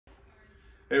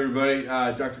Hey everybody,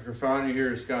 Dr. Carfani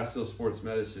here at Scottsdale Sports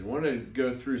Medicine. I want to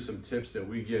go through some tips that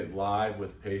we get live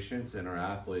with patients and our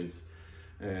athletes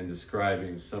and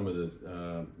describing some of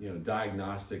the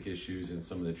diagnostic issues and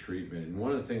some of the treatment. And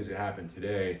one of the things that happened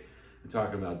today, we're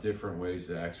talking about different ways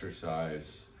to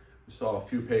exercise. We saw a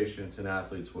few patients and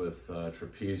athletes with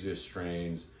trapezius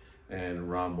strains and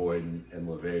rhomboid and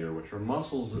levator, which are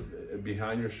muscles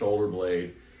behind your shoulder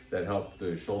blade that help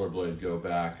the shoulder blade go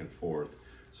back and forth.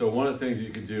 So one of the things you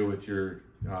can do with your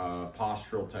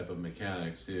postural type of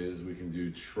mechanics is we can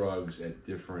do shrugs at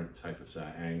different types of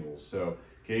angles. So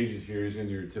Gage is here, he's gonna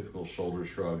do your typical shoulder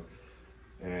shrug,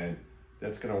 and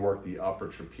that's gonna work the upper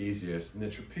trapezius. And the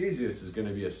trapezius is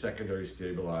gonna be a secondary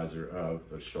stabilizer of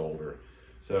the shoulder.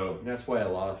 So that's why a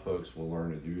lot of folks will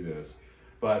learn to do this.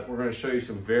 But we're gonna show you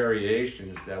some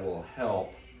variations that will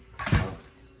help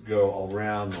go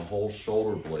around the whole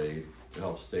shoulder blade to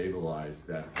help stabilize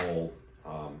that whole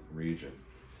region.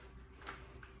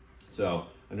 So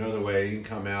another way, you can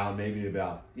come out maybe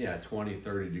about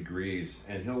 20-30 degrees,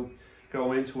 and he'll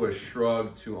go into a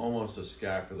shrug to almost a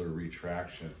scapular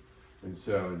retraction. And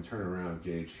so, and turn around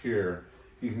Gage here,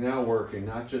 he's now working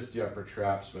not just the upper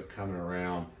traps, but coming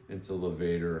around into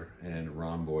levator and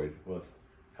rhomboid with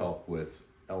help with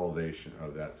elevation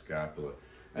of that scapula.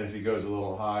 And if he goes a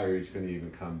little higher, he's going to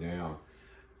even come down.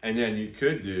 And then you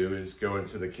could do is go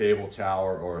into the cable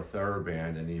tower or a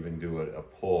Theraband and even do a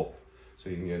pull, so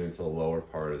you can get into the lower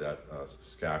part of that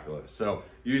scapula. So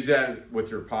use that with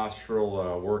your postural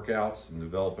workouts and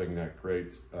developing that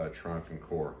great trunk and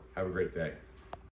core. Have a great day.